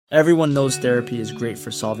Everyone knows therapy is great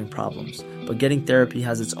for solving problems, but getting therapy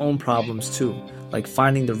has its own problems too, like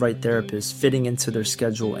finding the right therapist, fitting into their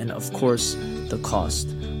schedule, and of course, the cost.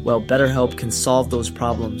 Well, BetterHelp can solve those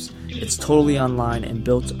problems. It's totally online and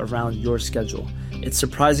built around your schedule. It's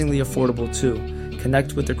surprisingly affordable too.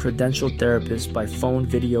 Connect with a credentialed therapist by phone,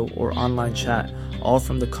 video, or online chat, all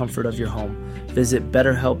from the comfort of your home. Visit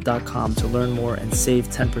BetterHelp.com to learn more and save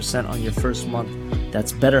 10% on your first month.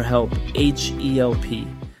 That's BetterHelp, H-E-L-P.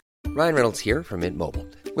 Ryan Reynolds here from Mint Mobile.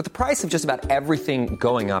 With the price of just about everything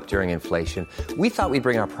going up during inflation, we thought we'd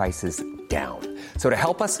bring our prices down. So to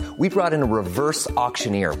help us, we brought in a reverse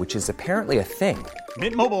auctioneer, which is apparently a thing.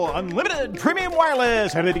 Mint Mobile Unlimited Premium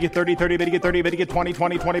Wireless. How to get 30, 30, bit to get 30, bit to get 20,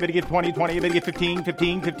 20, 20, bit to get 20, 20, bit to get 15,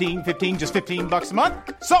 15, 15, 15, just $15 a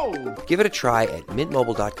month? Sold! Give it a try at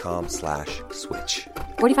mintmobile.com/switch.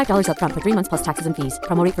 $45 up front for 3 months plus taxes and fees.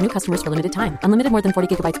 Promo rate for new customers for limited time. Unlimited more than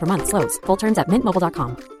 40 gigabytes per month. Slows full terms at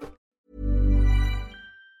mintmobile.com.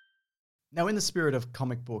 Now, in the spirit of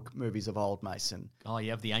comic book movies of old, Mason. Oh,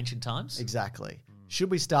 you have the ancient times? Exactly. Should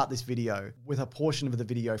we start this video with a portion of the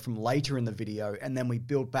video from later in the video, and then we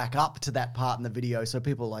build back up to that part in the video so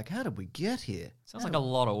people are like, how did we get here? Sounds like a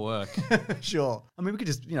lot of work. Sure. I mean, we could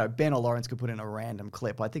just, Ben or Lawrence could put in a random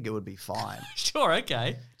clip. I think it would be fine. Sure,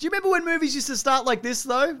 okay. Do you remember when movies used to start like this,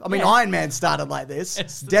 though? I mean, Iron Man started like this.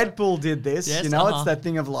 Yes. Deadpool did this. Yes, It's that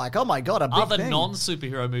thing of like, oh my God, a big Other thing.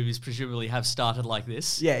 non-superhero movies presumably have started like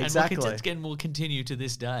this. Yeah, exactly. And will continue to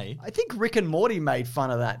this day. I think Rick and Morty made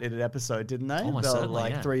fun of that in an episode, didn't they? Almost They were certainly,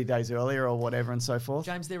 like yeah. 3 days earlier or whatever and so forth.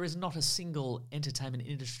 James, there is not a single entertainment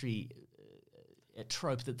industry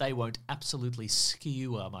trope that they won't absolutely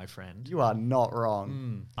skewer, my friend. You are not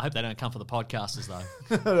wrong. I hope they don't come for the podcasters, though.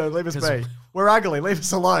 No, leave us be. We're ugly. Leave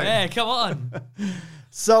us alone. Yeah, come on.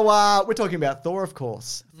 So we're talking about Thor, of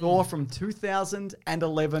course. Thor from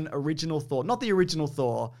 2011, original Thor. Not the original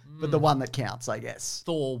Thor, but the one that counts, I guess.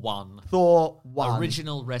 Thor 1. Thor 1.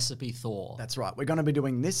 Original recipe Thor. That's right. We're going to be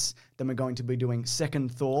doing this. Then we're going to be doing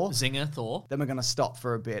second Thor. Zinger Thor. Then we're going to stop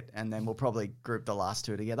for a bit, and then we'll probably group the last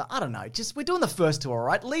two together. I don't know. Just we're doing the first two, all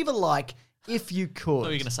right? Leave a like if you could. What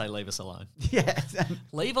are you going to say? Leave us alone. Yeah.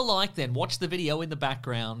 Leave a like, then watch the video in the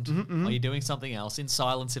background while you're doing something else, in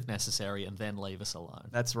silence if necessary, and then leave us alone.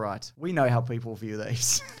 That's right. We know how people view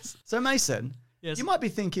these. So, Mason, yes. You might be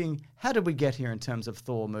thinking, how did we get here in terms of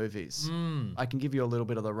Thor movies? I can give you a little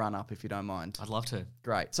bit of the run-up if you don't mind. I'd love to.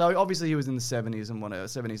 Great. So, obviously, he was in the 70s and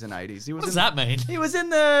 70s and 80s. He was What does that mean? He was in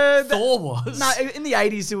the... Thor was? No, in the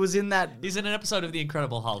 80s, he was in that... He's in an episode of The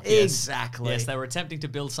Incredible Hulk. Yes. Exactly. Yes, they were attempting to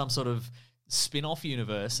build some sort of spin-off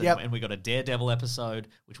universe, and, and we got a Daredevil episode,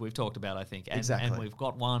 which we've talked about, I think. And, Exactly. And we've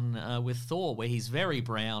got one with Thor, where he's very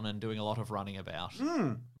brown and doing a lot of running about.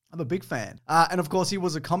 I'm a big fan. And, of course, he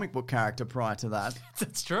was a comic book character prior to that.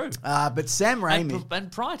 That's true. But Sam Raimi...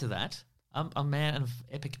 And prior to that, a man of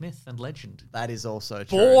epic myth and legend. That is also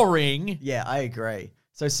true. Boring. Yeah, I agree.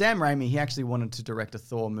 So Sam Raimi, he actually wanted to direct a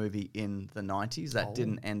Thor movie in the 90s. That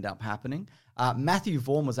didn't end up happening. Matthew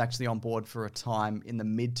Vaughn was actually on board for a time in the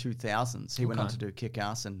mid-2000s. He went on to do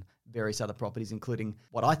Kick-Ass and various other properties, including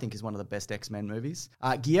what I think is one of the best X-Men movies.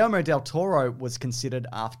 Guillermo del Toro was considered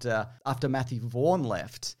after Matthew Vaughn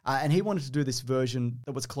left, and he wanted to do this version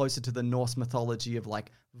that was closer to the Norse mythology of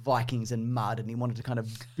like Vikings and mud, and he wanted to kind of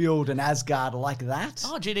build an Asgard like that.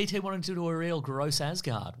 Oh, GDT wanted to do a real gross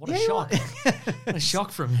Asgard. What a shock. What a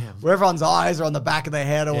shock from him. Where everyone's eyes are on the back of their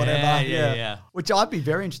head or whatever. Yeah. Which I'd be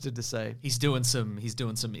very interested to see. He's doing some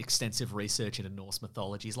extensive research into Norse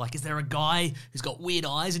mythology. He's like, is there a guy who's got weird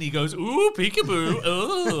eyes? And he goes, ooh, peekaboo.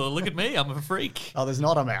 Oh, look at me. I'm a freak. Oh, there's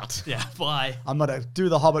not. I'm out. Yeah, bye. I'm going to do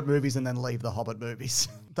the Hobbit movies and then leave the Hobbit movies.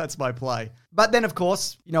 That's my play. But then, of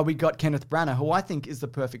course, we got Kenneth Branagh, who I think is the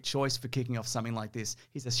perfect choice for kicking off something like this.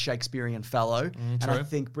 He's a Shakespearean fellow. And I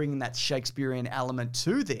think bringing that Shakespearean element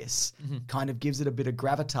to this kind of gives it a bit of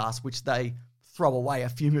gravitas, which they throw away a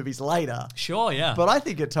few movies later. Sure, yeah. But I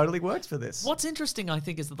think it totally works for this. What's interesting, I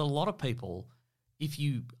think, is that a lot of people, if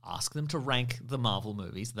you ask them to rank the Marvel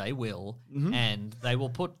movies, they will. And they will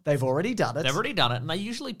put... They've already done it. And they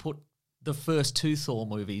usually put the first two Thor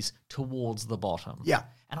movies towards the bottom. Yeah.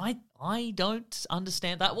 And I don't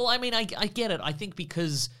understand that. Well, I mean, I get it. I think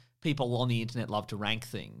because people on the internet love to rank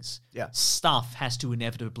things, stuff has to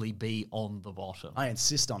inevitably be on the bottom. I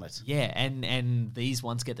insist on it. Yeah, and these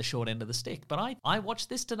ones get the short end of the stick. But I watched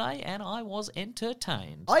this today and I was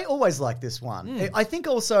entertained. I always like this one. I think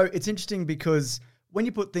also it's interesting because when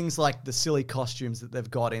you put things like the silly costumes that they've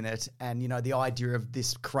got in it and, the idea of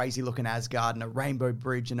this crazy looking Asgard and a rainbow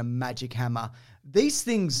bridge and a magic hammer, these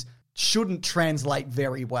things shouldn't translate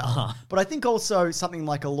very well. But I think also something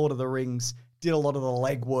like a Lord of the Rings did a lot of the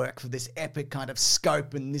legwork for this epic kind of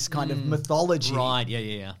scope and this kind of mythology. Right,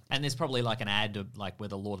 yeah. And there's probably like an ad of like where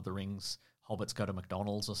the Lord of the Rings hobbits go to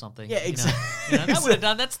McDonald's or something. Yeah, exactly. That would have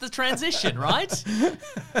done, that's the transition, right?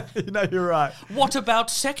 You're right. What about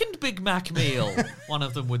second Big Mac meal? One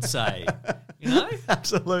of them would say.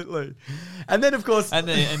 Absolutely. And then, of course... And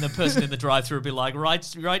the person in the drive-thru would be like,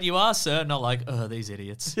 right you are, sir. Not like, these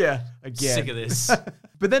idiots. Yeah, again. Sick of this.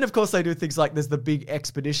 But then, of course, they do things like there's the big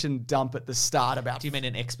expedition dump at the start about... Do you mean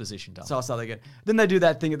an exposition dump? So I'll start again. Then they do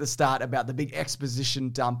that thing at the start about the big exposition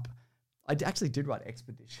dump. I actually did write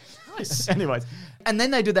expedition. Nice. Anyways. And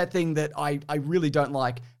then they do that thing that I really don't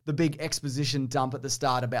like, the big exposition dump at the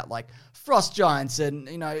start about like frost giants and,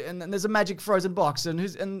 and there's a magic frozen box and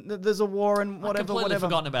there's a war and whatever, I've completely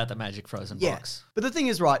forgotten about the magic frozen box. But the thing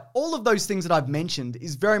is, right, all of those things that I've mentioned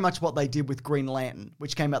is very much what they did with Green Lantern,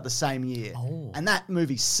 which came out the same year. Oh. And that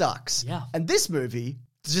movie sucks. Yeah. And this movie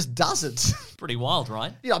just doesn't. Pretty wild,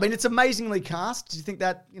 right? Yeah, I mean, it's amazingly cast. Do you think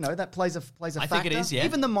that, that plays a factor? I think it is, yeah.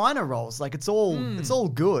 Even the minor roles, like it's all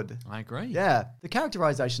good. I agree. Yeah. The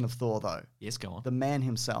characterization of Thor, though. Yes, go on. The man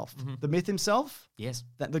himself. The myth himself. Yes.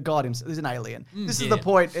 The god himself. There's an alien. This is the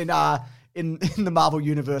point in the Marvel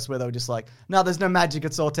universe where they were just like, no, there's no magic,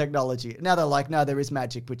 it's all technology. Now they're like, no, there is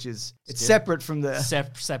magic, which is separate from the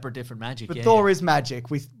separate different magic. But Thor is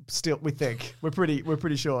magic. We think we're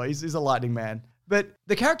pretty sure he's a lightning man. But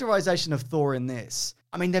the characterization of Thor in this,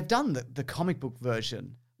 I mean, they've done the comic book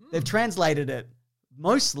version. They've translated it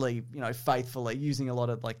mostly, faithfully, using a lot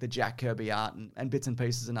of like the Jack Kirby art and bits and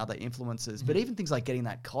pieces and other influences. But even things like getting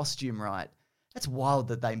that costume right, that's wild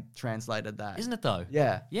that they translated that. Isn't it though?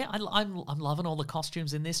 Yeah. Yeah, I'm loving all the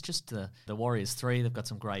costumes in this. Just the Warriors 3, they've got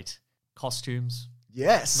some great costumes.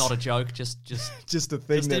 Yes. Not a joke, just a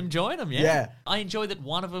thing. Just enjoying them, yeah. Yeah. I enjoy that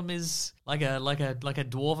one of them is like a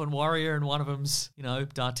dwarven warrior and one of them's,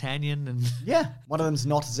 D'Artagnan and yeah. One of them's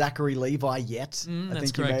not Zachary Levi yet. I that's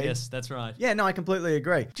think you correct, mean. yes, that's right. Yeah, no, I completely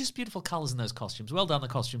agree. Just beautiful colours in those costumes. Well done, the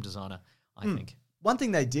costume designer, I think. One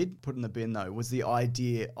thing they did put in the bin though was the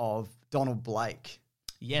idea of Donald Blake.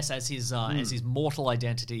 Yes, as his mortal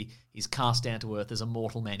identity, he's cast down to earth as a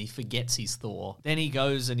mortal man. He forgets he's Thor. Then he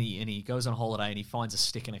goes and he goes on holiday and he finds a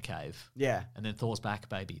stick in a cave. Yeah. And then Thor's back,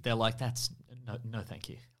 baby. They're like, that's no, thank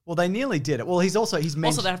you. Well, they nearly did it. Well, he's mentioned.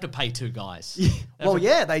 Also, they have to pay two guys.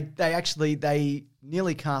 They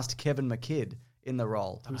nearly cast Kevin McKidd in the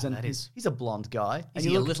role. He's a blonde guy. Is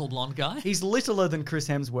he a little blonde guy? He's littler than Chris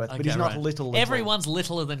Hemsworth, but he's not little. Everyone's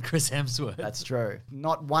littler than Chris Hemsworth. That's true.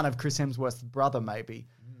 Not one of Chris Hemsworth's brother, maybe.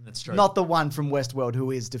 That's true. Not the one from Westworld who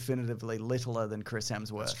is definitively littler than Chris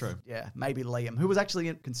Hemsworth. That's true. Yeah, maybe Liam, who was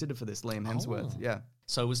actually considered for this, Liam Hemsworth. Yeah.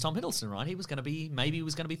 So was Tom Hiddleston, right? He was going to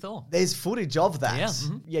be Thor. There's footage of that. Yeah.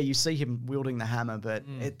 Yeah, you see him wielding the hammer, but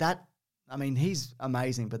he's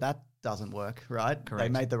amazing, but that doesn't work, right? Correct. They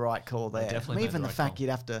made the right call there. Definitely even the fact you'd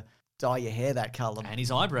have to dye your hair that color. And his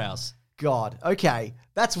eyebrows. God. Okay.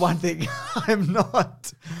 That's one thing I'm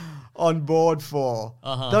not on board for.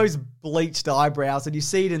 Those bleached eyebrows, and you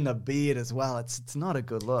see it in the beard as well. It's not a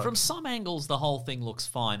good look. From some angles, the whole thing looks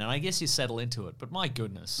fine, and I guess you settle into it. But my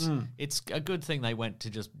goodness, it's a good thing they went to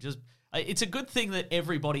just. It's a good thing that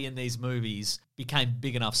everybody in these movies became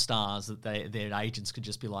big enough stars that their agents could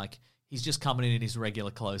just be like, he's just coming in his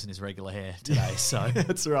regular clothes and his regular hair today. So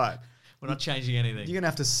that's right. We're not changing anything. You're going to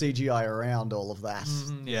have to CGI around all of that.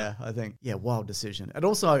 Yeah, I think. Yeah, wild decision. It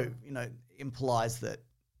also, implies that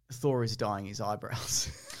Thor is dyeing his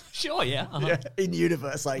eyebrows. Sure, yeah. Yeah, in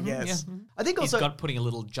universe, I guess. Yeah. I think also... He's got putting a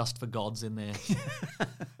little just for gods in there.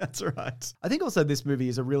 That's right. I think also this movie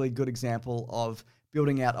is a really good example of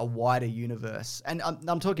building out a wider universe. And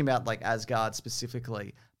I'm talking about like Asgard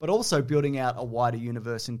specifically, but also building out a wider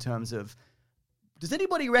universe in terms of, does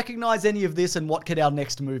anybody recognize any of this and what could our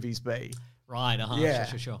next movies be? Right, Yeah.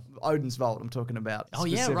 Sure. Odin's Vault, I'm talking about. Oh,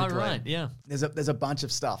 yeah, right, yeah. There's a bunch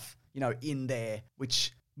of stuff, in there,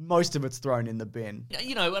 which most of it's thrown in the bin.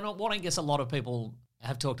 And what I guess a lot of people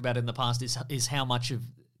have talked about in the past is how much of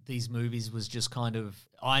these movies was just kind of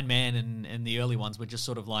Iron Man and the early ones were just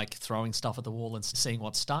sort of like throwing stuff at the wall and seeing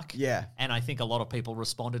what stuck. Yeah. And I think a lot of people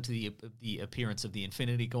responded to the appearance of the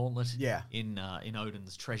Infinity Gauntlet in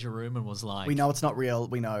Odin's treasure room and was like... We know it's not real.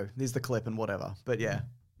 We know. There's the clip and whatever. But yeah.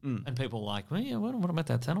 And people were like, well, yeah, what about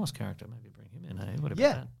that Thanos character? Maybe bring him in, hey? What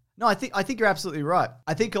about that? No, I think you're absolutely right.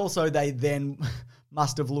 I think also they then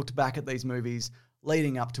must have looked back at these movies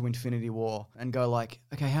leading up to Infinity War and go like,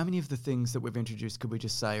 okay, how many of the things that we've introduced could we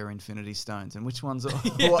just say are Infinity Stones, and which ones are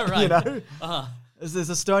what, right. There's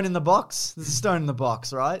a stone in the box. There's a stone in the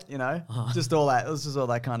box, right? You know, just all that. There's just all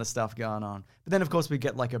that kind of stuff going on. But then, of course, we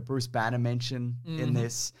get like a Bruce Banner mention in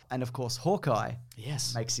this, and of course, Hawkeye.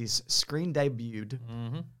 Yes. Makes his screen debut.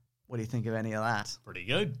 What do you think of any of that? Pretty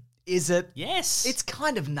good. Is it? Yes. It's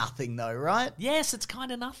kind of nothing, though, right? Yes, it's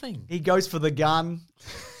kind of nothing. He goes for the gun.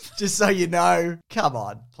 Just so you know, come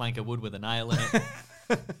on. Plank of wood with a nail in it.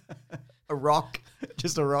 A rock,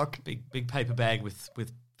 just a rock. Big paper bag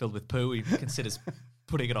filled with poo. He considers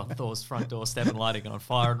putting it on Thor's front doorstep and lighting it on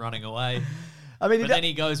fire and running away. I mean, but then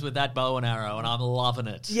he goes with that bow and arrow, and I'm loving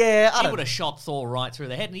it. Yeah, he would have shot Thor right through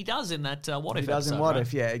the head, and he does in that What If episode. He does in What right?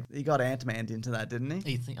 If, yeah. He got Ant-Man into that, didn't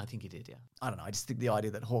he? I think he did, yeah. I don't know. I just think the idea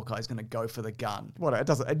that Hawkeye's going to go for the gun.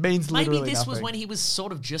 It means maybe literally this nothing. was when he was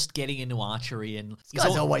sort of just getting into archery, and this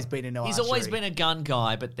guy's always been into archery. He's always been a gun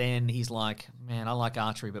guy, but then he's like, man, I like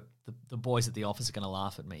archery, but the boys at the office are going to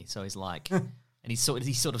laugh at me. So he's like. And he's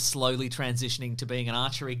sort of slowly transitioning to being an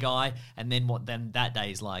archery guy, and then that day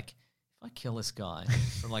he's like, if I kill this guy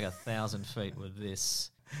from like 1,000 feet with this,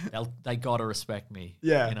 they gotta respect me.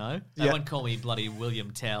 Yeah, you know, they won't call me bloody William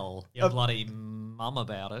Tell, your bloody mum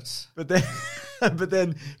about it. But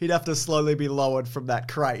then he'd have to slowly be lowered from that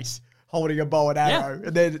crate, holding a bow and arrow,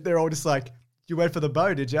 and then they're all just like, "You went for the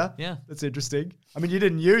bow, did you? Yeah, that's interesting. I mean, you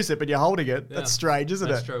didn't use it, but you're holding it. Yeah. That's strange, isn't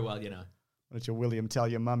it? That's true. Well, you know, why don't you William tell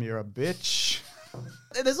your mum you're a bitch?"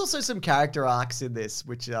 There's also some character arcs in this,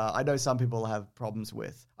 which I know some people have problems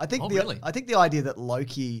with. I think the idea that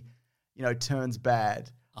Loki, turns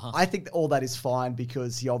bad. I think all that is fine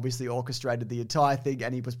because he obviously orchestrated the entire thing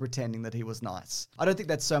and he was pretending that he was nice. I don't think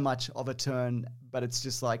that's so much of a turn, but it's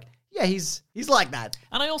just like, yeah, he's like that.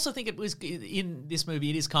 And I also think it was in this movie,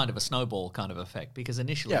 it is kind of a snowball kind of effect because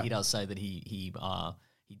initially he does say that he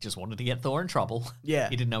just wanted to get Thor in trouble. Yeah,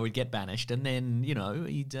 he didn't know he'd get banished, and then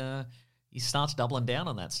he starts doubling down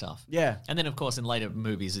on that stuff. Yeah. And then, of course, in later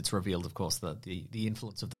movies, it's revealed, of course, the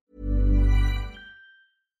influence of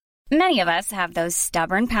Many of us have those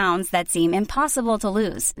stubborn pounds that seem impossible to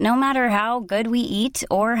lose, no matter how good we eat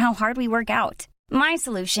or how hard we work out. My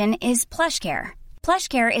solution is PlushCare.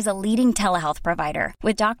 PlushCare is a leading telehealth provider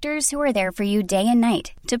with doctors who are there for you day and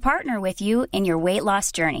night to partner with you in your weight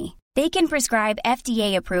loss journey. They can prescribe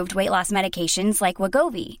FDA-approved weight loss medications like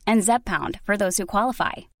Wegovy and Zepbound for those who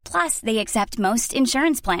qualify. Plus, they accept most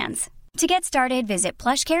insurance plans. To get started, visit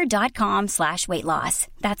plushcare.com/weightloss.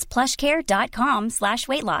 That's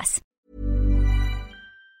plushcare.com/weightloss.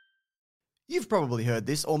 You've probably heard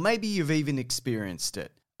this, or maybe you've even experienced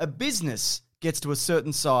it. A business gets to a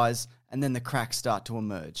certain size, and then the cracks start to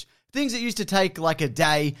emerge. Things that used to take like a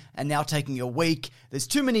day and now taking a week. There's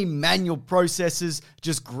too many manual processes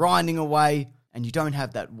just grinding away, and you don't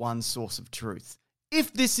have that one source of truth.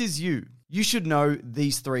 If this is you, you should know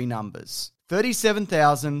these three numbers.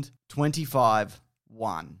 37,000, 25,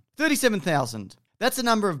 1. 37,000. That's the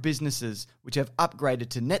number of businesses which have upgraded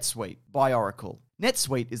to NetSuite by Oracle.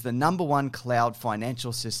 NetSuite is the #1 cloud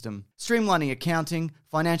financial system, streamlining accounting,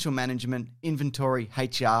 financial management, inventory,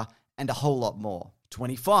 HR, and a whole lot more.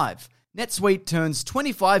 25. NetSuite turns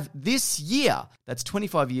 25 this year. That's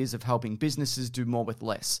 25 years of helping businesses do more with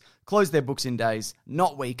less, close their books in days,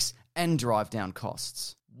 not weeks, and drive down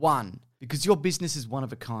costs. 1. Because your business is one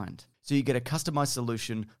of a kind. So you get a customized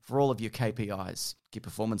solution for all of your KPIs, key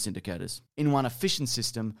performance indicators, in one efficient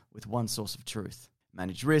system with one source of truth.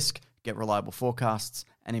 Manage risk, get reliable forecasts,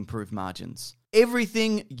 and improve margins.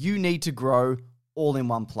 Everything you need to grow all in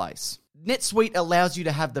one place. NetSuite allows you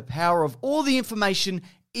to have the power of all the information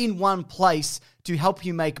in one place to help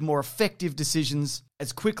you make more effective decisions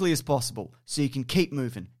as quickly as possible so you can keep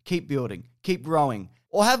moving, keep building, keep growing,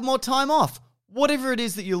 or have more time off, whatever it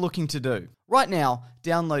is that you're looking to do. Right now,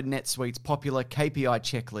 download NetSuite's popular KPI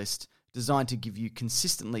checklist designed to give you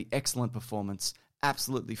consistently excellent performance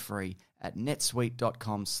absolutely free at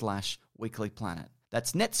netsuite.com/weeklyplanet.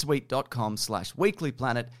 That's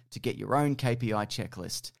netsuite.com/weeklyplanet to get your own KPI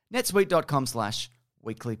checklist.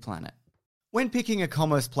 netsuite.com/weeklyplanet. When picking a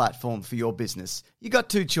commerce platform for your business, you got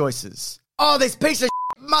two choices. Oh, this piece of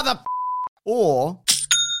mother or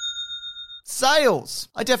sales.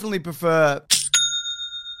 I definitely prefer,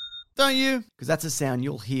 don't you? Because that's a sound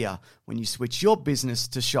you'll hear when you switch your business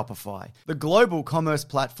to Shopify, the global commerce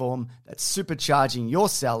platform that's supercharging your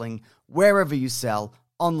selling wherever you sell,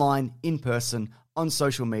 online, in person, on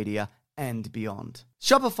social media, and beyond.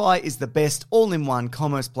 Shopify is the best all-in-one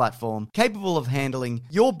commerce platform capable of handling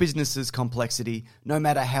your business's complexity no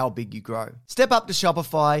matter how big you grow. Step up to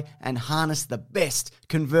Shopify and harness the best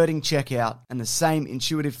converting checkout and the same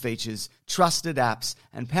intuitive features, trusted apps,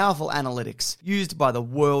 and powerful analytics used by the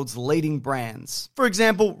world's leading brands. For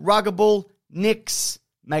example, Ruggable, Nix,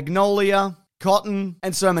 Magnolia, cotton,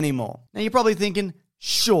 and so many more. Now you're probably thinking,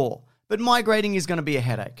 sure, but migrating is going to be a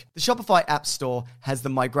headache. The Shopify App Store has the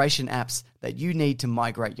migration apps that you need to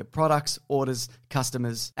migrate your products, orders,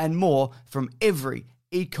 customers, and more from every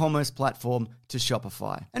e-commerce platform to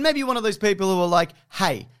Shopify. And maybe you're one of those people who are like,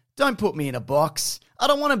 hey, don't put me in a box. I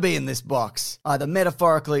don't want to be in this box, either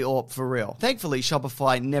metaphorically or for real. Thankfully,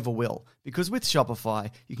 Shopify never will, because with Shopify,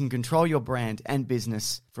 you can control your brand and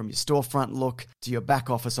business from your storefront look to your back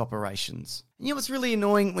office operations. And you know what's really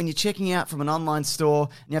annoying when you're checking out from an online store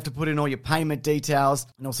and you have to put in all your payment details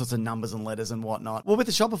and all sorts of numbers and letters and whatnot? Well, with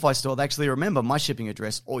the Shopify store, they actually remember my shipping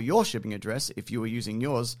address or your shipping address if you were using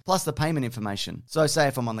yours, plus the payment information. So say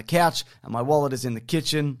if I'm on the couch and my wallet is in the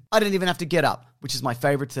kitchen, I don't even have to get up, which is my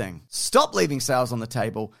favorite thing. Stop leaving sales on the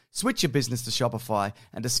table, switch your business to Shopify,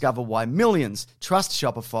 and discover why millions trust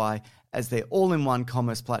Shopify as their all-in-one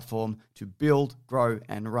commerce platform to build, grow,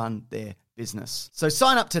 and run their business. So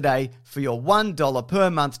sign up today for your $1 per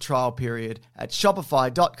month trial period at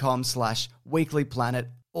shopify.com/weeklyplanet,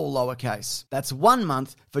 all lowercase. That's 1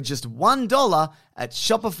 month for just $1 at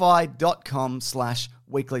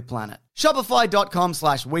shopify.com/weeklyplanet.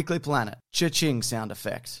 Shopify.com/weeklyplanet. Cha-ching sound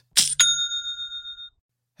effect.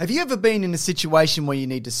 Have you ever been in a situation where you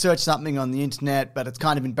need to search something on the internet, but it's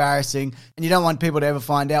kind of embarrassing and you don't want people to ever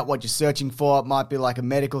find out what you're searching for? It might be like a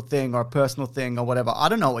medical thing or a personal thing or whatever. I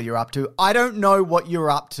don't know what you're up to. I don't know what you're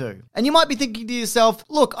up to. And you might be thinking to yourself,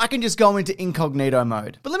 look, I can just go into incognito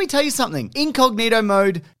mode. But let me tell you something. Incognito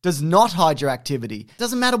mode does not hide your activity. It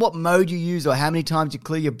doesn't matter what mode you use or how many times you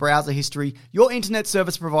clear your browser history. Your internet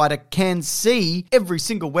service provider can see every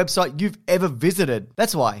single website you've ever visited.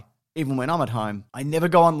 That's why, even when I'm at home, I never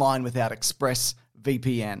go online without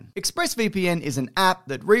ExpressVPN. ExpressVPN is an app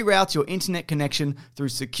that reroutes your internet connection through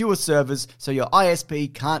secure servers so your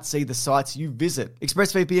ISP can't see the sites you visit.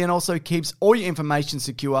 ExpressVPN also keeps all your information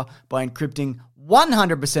secure by encrypting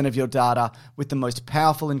 100% of your data with the most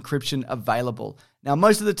powerful encryption available. Now,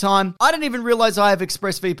 most of the time, I don't even realize I have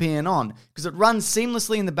ExpressVPN on because it runs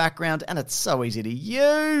seamlessly in the background and it's so easy to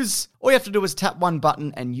use. All you have to do is tap one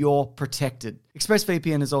button and you're protected.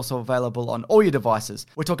 ExpressVPN is also available on all your devices.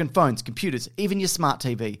 We're talking phones, computers, even your smart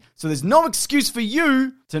TV. So there's no excuse for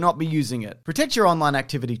you to not be using it. Protect your online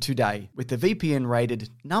activity today with the VPN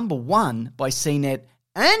rated #1 by CNET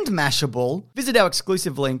and Mashable. Visit our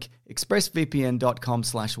exclusive link,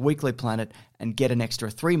 expressvpn.com/weeklyplanet, and get an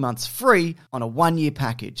extra 3 months free on a 1-year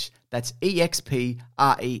package. That's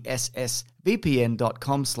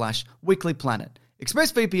expressvpn.com/weeklyplanet.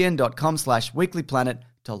 expressvpn.com/weeklyplanet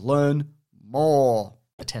to learn more.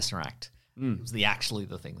 The Tesseract. It was actually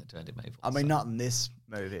the thing that turned him evil. I mean, not in this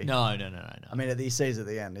movie. No. I mean, he sees at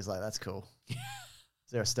the end, he's like, that's cool. Is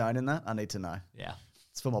there a stone in that? I need to know. Yeah.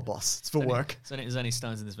 It's for my boss. It's for work. Is there any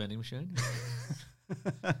stones in this vending machine?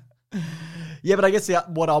 Yeah, but I guess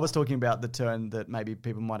what I was talking about, the turn that maybe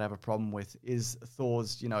people might have a problem with, is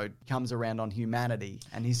Thor's, comes around on humanity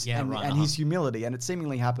and his his humility, and it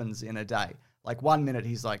seemingly happens in a day. Like 1 minute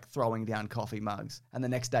he's like throwing down coffee mugs, and the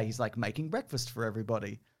next day he's like making breakfast for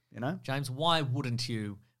everybody. James, why wouldn't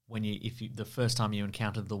you? The first time you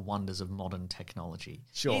encountered the wonders of modern technology.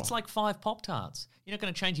 Sure. It's like 5 Pop-Tarts. You're not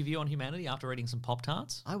going to change your view on humanity after eating some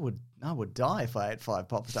Pop-Tarts? I would die if I ate 5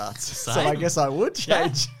 Pop-Tarts. Same. So I guess I would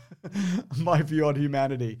change my view on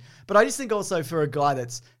humanity. But I just think also for a guy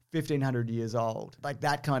that's 1,500 years old, like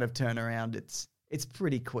that kind of turnaround, it's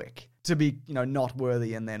pretty quick to be, not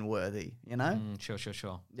worthy and then worthy, Sure.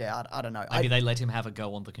 Yeah, I don't know. Maybe they let him have a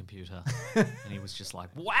go on the computer. And he was just like,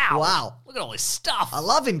 wow. Look at all this stuff. I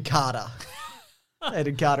love Encarta. They had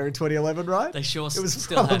Encarta in 2011, right? They sure It was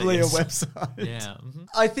still probably had a it. website. Yeah. Mm-hmm.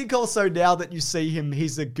 I think also now that you see him,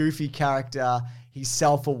 he's a goofy character. He's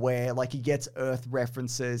self-aware, like he gets Earth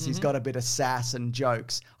references. He's got a bit of sass and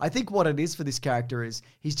jokes. I think what it is for this character is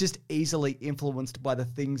he's just easily influenced by the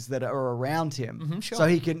things that are around him. Sure. So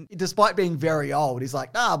he can, despite being very old, he's like,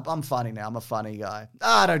 I'm funny now. I'm a funny guy.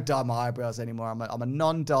 I don't dye my eyebrows anymore. I'm a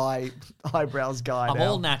non-dye eyebrows guy I'm now.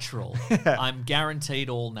 all natural. I'm guaranteed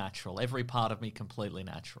all natural. Every part of me completely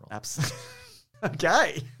natural. Absolutely.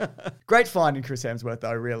 Okay. Great finding Chris Hemsworth,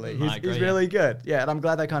 though, really. He's really good. Yeah, and I'm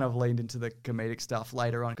glad they kind of leaned into the comedic stuff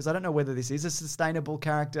later on, because I don't know whether this is a sustainable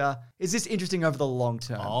character. Is this interesting over the long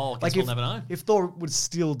term? Oh, I guess we'll never know. If Thor was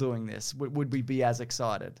still doing this, would we be as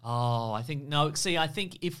excited? Oh, I think, no. See, I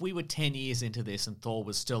think if we were 10 years into this and Thor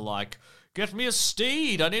was still like, get me a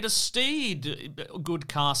steed. I need a steed. Good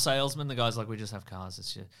car salesman. The guy's like, we just have cars.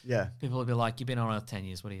 It's just, Yeah. People would be like, you've been on Earth 10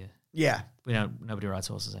 years. What are you? Yeah. Nobody rides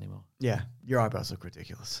horses anymore. Yeah. Your eyebrows look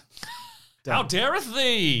ridiculous. How dareth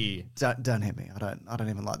thee? Don't hit me. I don't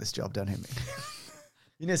even like this job. Don't hit me.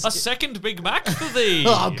 A second Big Mac for thee.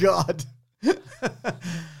 Oh, God.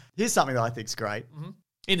 Here's something that I think's great.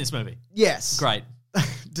 In this movie. Yes. Great. Does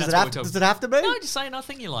That's it what have? we're talking- Does it have to be? No, just say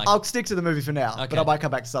nothing you like. I'll stick to the movie for now, but Okay. I might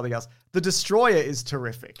come back to something else. The Destroyer is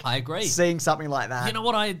terrific. I agree. Seeing something like that. You know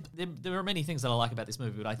what? There are many things that I like about this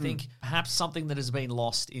movie, but I think perhaps something that has been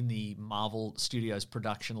lost in the Marvel Studios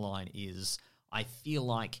production line is I feel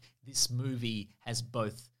like this movie has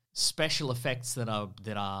both special effects that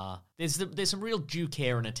are there's some real due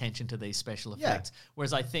care and attention to these special effects,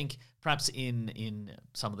 whereas I think perhaps in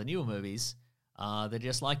some of the newer movies they're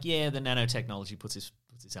just like, the nanotechnology puts his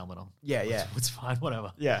helmet on. It's fine,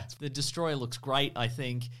 whatever. Yeah. The Destroyer looks great, I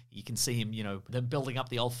think. You can see him, them building up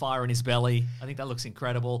the old fire in his belly. I think that looks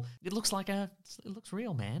incredible. It looks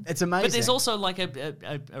real, man. It's amazing. But there's also like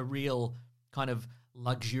a real kind of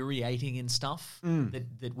luxuriating in stuff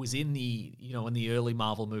that was in the in the early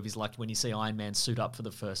Marvel movies, like when you see Iron Man suit up for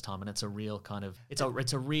the first time, and it's a real kind of it's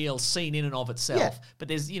a real scene in and of itself. Yeah. But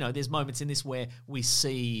there's moments in this where we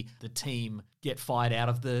see the team get fired out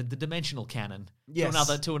of the dimensional canon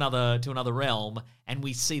to another realm, and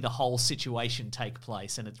we see the whole situation take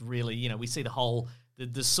place, and it's really we see the whole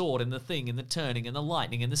the sword and the thing and the turning and the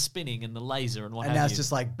lightning and the spinning and the laser and what have you. And now it's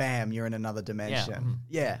just like, bam, you're in another dimension.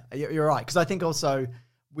 Yeah, you're right. Because I think also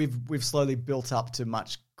we've slowly built up to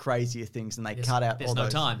much crazier things, and they cut out all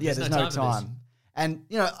those. Time. Yeah, there's no time. for this. And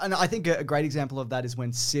and I think a great example of that is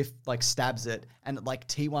when Sif like stabs it, and like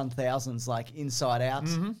T-1000's like inside out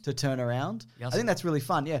to turn around. Yes. I think that's really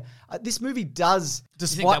fun. Yeah, this movie does. Do you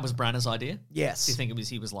think that was Branner's idea? Yes. Do you think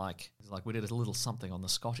he was like we did a little something on the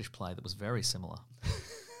Scottish play that was very similar?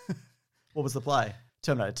 What was the play?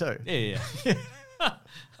 Terminator 2. Yeah.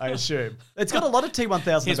 I assume it's got a lot of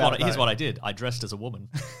T-1000. Here's what I did. I dressed as a woman.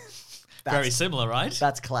 Very similar, right?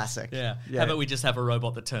 That's classic. Yeah. How about we just have a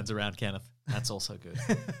robot that turns around, Kenneth? That's also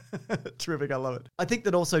good. Terrific. I love it. I think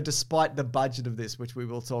that also, despite the budget of this, which we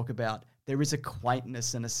will talk about, there is a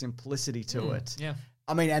quaintness and a simplicity to it. Yeah.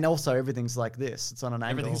 I mean, and also everything's like this. It's on an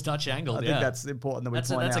angle. Everything's Dutch angled. I think that's important that we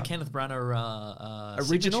point out. That's a Kenneth Branagh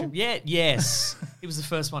original. signature. Yes. He was the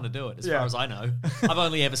first one to do it, as far as I know. I've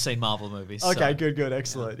only ever seen Marvel movies. Okay, good,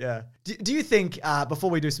 excellent. Yeah. Do you think before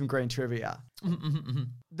we do some green trivia,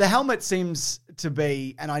 the helmet seems to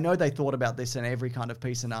be, and I know they thought about this in every kind of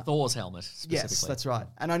piece of Thor's helmet, specifically. Yes, that's right.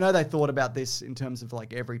 And I know they thought about this in terms of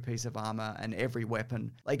like every piece of armor and every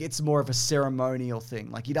weapon. Like it's more of a ceremonial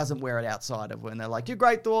thing. Like he doesn't wear it outside of when they're like, "You're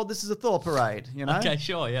great, Thor. This is a Thor parade." You know? Okay,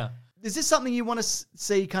 sure, yeah. Is this something you want to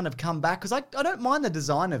see kind of come back? Because I don't mind the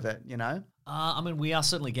design of it. I mean, we are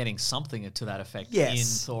certainly getting something to that effect Yes.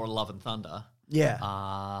 in Thor: Love and Thunder.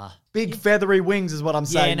 Yeah. Big feathery wings is what I'm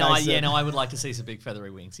saying. I would like to see some big feathery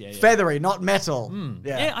wings. Yeah. Feathery, not metal.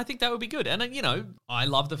 Yeah, I think that would be good. And, I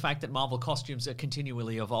love the fact that Marvel costumes are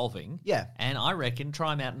continually evolving. Yeah. And I reckon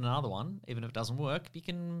try them out in another one, even if it doesn't work. You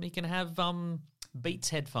can have Beats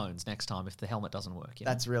headphones next time if the helmet doesn't work.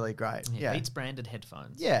 That's really great. Yeah. Beats branded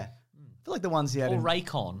headphones. Yeah. I feel like the ones you had Or in...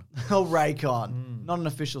 Raycon. Oh, Raycon. Not an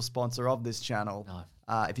official sponsor of this channel.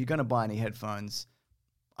 No. If you're going to buy any headphones,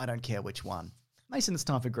 I don't care which one. Mason, it's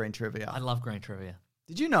time for green trivia. I love green trivia.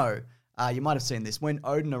 Did you know, you might have seen this, when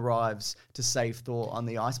Odin arrives to save Thor on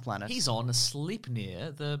the ice planet... He's on a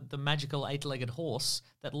Sleipnir, the magical eight-legged horse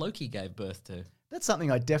that Loki gave birth to. That's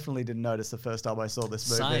something I definitely didn't notice the first time I saw this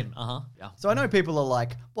movie. Same, yeah. So I know people are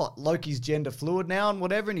like, what, Loki's gender fluid now and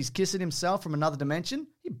whatever, and he's kissing himself from another dimension?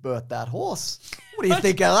 He birthed that horse. What do you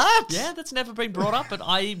think of that? Yeah, that's never been brought up, but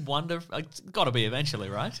I wonder, it's got to be eventually,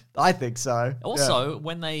 right? I think so. Also,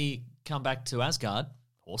 when they come back to Asgard,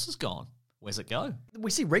 horse is gone. Where's it go? We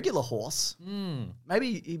see regular horse.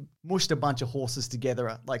 Maybe he mushed a bunch of horses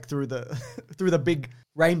together, like through the big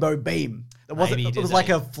rainbow beam. It was like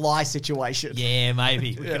a fly situation. Yeah,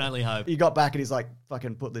 maybe. We can only hope. He got back and he's like,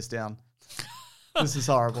 "Fucking put this down. This is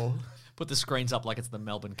horrible." Put the screens up like it's the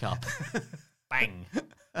Melbourne Cup. Bang.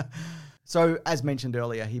 So, as mentioned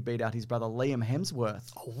earlier, he beat out his brother Liam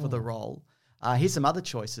Hemsworth for the role. Here's some other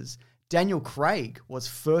choices. Daniel Craig was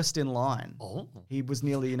first in line. Oh. He was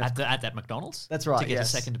nearly in at that McDonald's? That's right, To get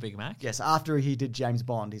yes. a second Big Mac? Yes, after he did James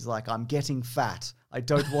Bond, he's like, I'm getting fat. I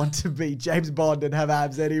don't want to be James Bond and have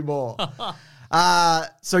abs anymore.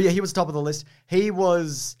 So yeah, he was top of the list. He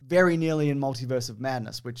was very nearly in Multiverse of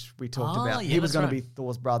Madness, which we talked about. Yeah, he was going right. to be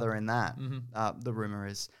Thor's brother in that. The rumor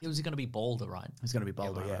is. It was going to be Balder, right? He's going to be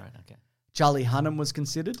Balder, yeah. Right, okay. Charlie Hunnam was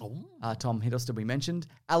considered. Tom Hiddleston we mentioned.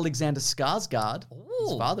 Alexander Skarsgård.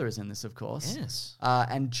 His father is in this, of course. Yes.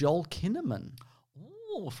 And Joel Kinnaman.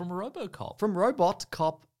 Oh, from RoboCop. From Robot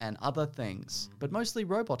Cop and other things, but mostly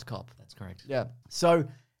Robot Cop. That's correct. Yeah. So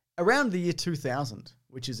around the year 2000,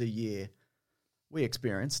 which is a year we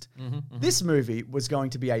experienced. This movie was going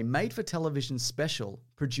to be a made-for-television special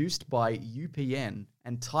produced by UPN,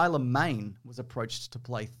 and Tyler Mane was approached to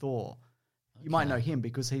play Thor. You might know him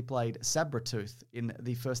because he played Sabretooth in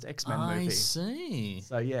the first X-Men movie. I see.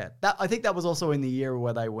 So yeah, I think that was also in the year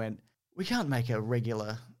where they went, we can't make a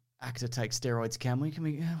regular actor take steroids, can we?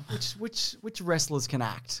 Which wrestlers can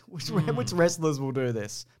act? Which wrestlers will do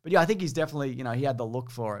this? But yeah, I think he's definitely, he had the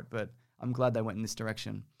look for it, but I'm glad they went in this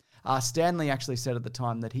direction. Stanley actually said at the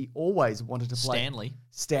time that he always wanted to play...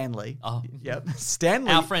 Stanley. Oh. Yep.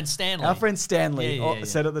 Stanley. Our friend Stanley. Yeah.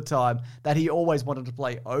 Said at the time that he always wanted to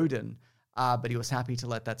play Odin, but he was happy to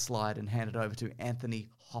let that slide and hand it over to Anthony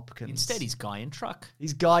Hopkins. Instead, he's Guy in Truck.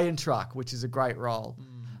 He's Guy in Truck, which is a great role.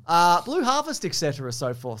 Blue Harvest, etc.,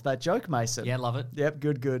 so forth. That joke, Mason. Yeah, love it. Yep,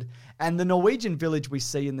 good. And the Norwegian village we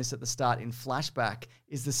see in this at the start in flashback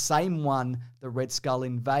is the same one the Red Skull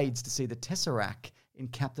invades to see the Tesseract in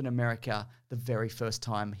Captain America the very first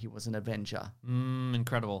time he was an Avenger.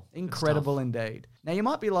 Incredible. Incredible indeed. Now, you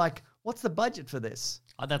might be like, what's the budget for this?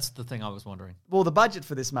 That's the thing I was wondering. Well, the budget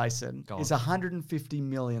for this, Mason, is $150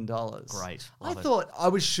 million. Great. I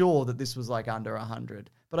was sure that this was like under 100,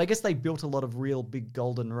 but I guess they built a lot of real big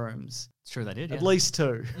golden rooms. It's true they did, yeah. At least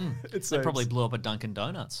two. They probably blew up a Dunkin'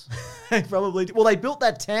 Donuts. They probably did. Well, they built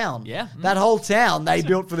that town. Yeah. That whole town they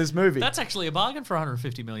built for this movie. That's actually a bargain for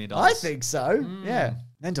 $150 million. I think so, yeah.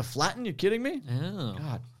 Then to flatten, you kidding me? Oh.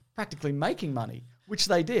 God, practically making money, which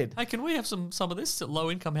they did. Hey, can we have some of this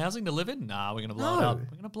low-income housing to live in? Nah, we're going to blow it up. We're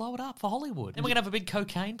going to blow it up for Hollywood. And we're going to have a big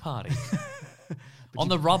cocaine party on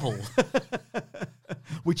the rubble.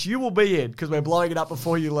 Which you will be in, because we're blowing it up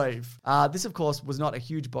before you leave. This, of course, was not a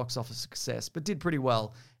huge box office success, but did pretty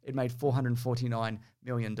well. It made $449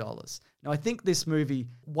 million. Now, I think this movie,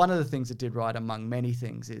 one of the things it did right among many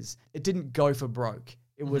things is it didn't go for broke.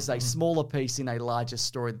 It was a smaller piece in a larger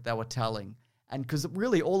story that they were telling. And because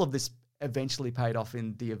really all of this eventually paid off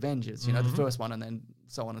in the Avengers, the first one, and then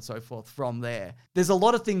so on and so forth from there. There's a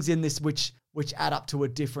lot of things in this which add up to a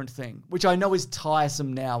different thing, which I know is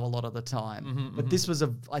tiresome now a lot of the time. But this was,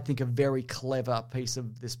 I think, a very clever piece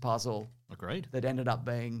of this puzzle. Agreed. That ended up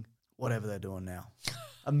being whatever they're doing now.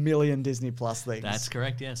 1 million Disney Plus things. That's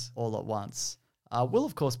correct, yes. All at once. We'll,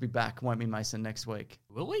 of course, be back, won't we, Mason, next week?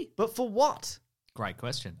 Will we? But for what? Great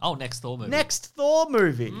question. Oh, next Thor movie. Next Thor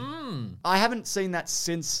movie. I haven't seen that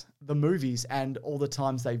since the movies and all the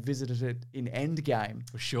times they visited it in Endgame.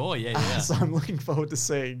 For sure, yeah. So I'm looking forward to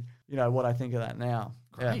seeing, what I think of that now.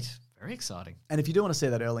 Great. Yeah. Very exciting. And if you do want to see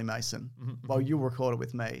that early, Mason, well, you'll record it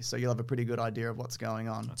with me, so you'll have a pretty good idea of what's going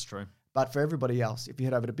on. That's true. But for everybody else, if you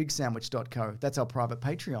head over to bigsandwich.co, that's our private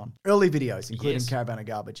Patreon. Early videos, including Caravan of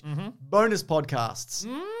Garbage. Bonus podcasts.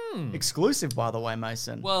 Exclusive, by the way,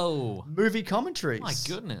 Mason. Whoa. Movie commentaries. My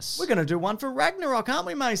goodness. We're going to do one for Ragnarok, aren't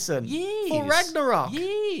we, Mason? Yes. For Ragnarok.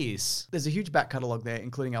 Yes. There's a huge back catalogue there,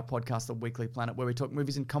 including our podcast, The Weekly Planet, where we talk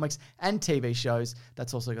movies and comics and TV shows.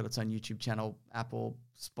 That's also got its own YouTube channel, Apple,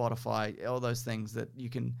 Spotify, all those things that you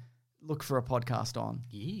can look for a podcast on.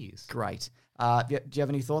 Yes. Great. Do you have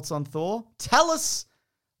any thoughts on Thor? Tell us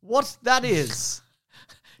what that is.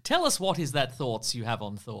 Tell us what is that thoughts you have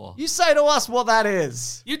on Thor. You say to us what that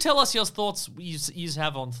is. You tell us your thoughts you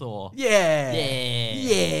have on Thor. Yeah.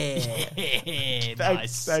 Yeah.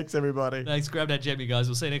 Nice. Thanks, everybody. Thanks. Grab that gem, you guys.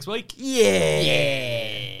 We'll see you next week.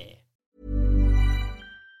 Yeah.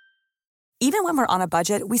 Even when we're on a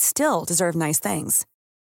budget, we still deserve nice things.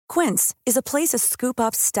 Quince is a place to scoop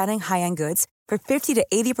up stunning high-end goods for 50 to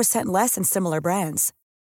 80% less than similar brands.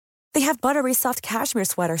 They have buttery soft cashmere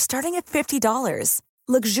sweaters starting at $50,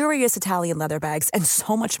 luxurious Italian leather bags, and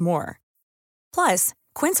so much more. Plus,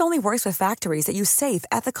 Quince only works with factories that use safe,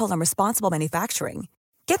 ethical, and responsible manufacturing.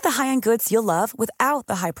 Get the high-end goods you'll love without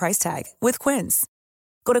the high price tag with Quince.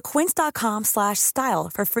 Go to quince.com/style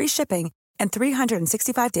for free shipping and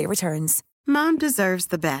 365-day returns. Mom deserves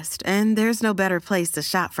the best, and there's no better place to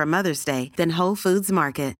shop for Mother's Day than Whole Foods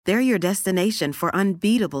Market. They're your destination for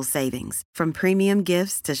unbeatable savings, from premium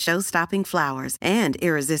gifts to show-stopping flowers and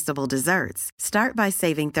irresistible desserts. Start by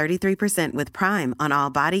saving 33% with Prime on all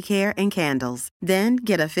body care and candles. Then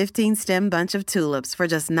get a 15-stem bunch of tulips for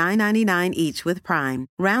just $9.99 each with Prime.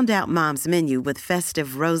 Round out Mom's menu with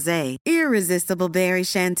festive rosé, irresistible berry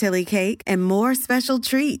chantilly cake, and more special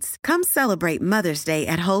treats. Come celebrate Mother's Day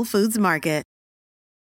at Whole Foods Market.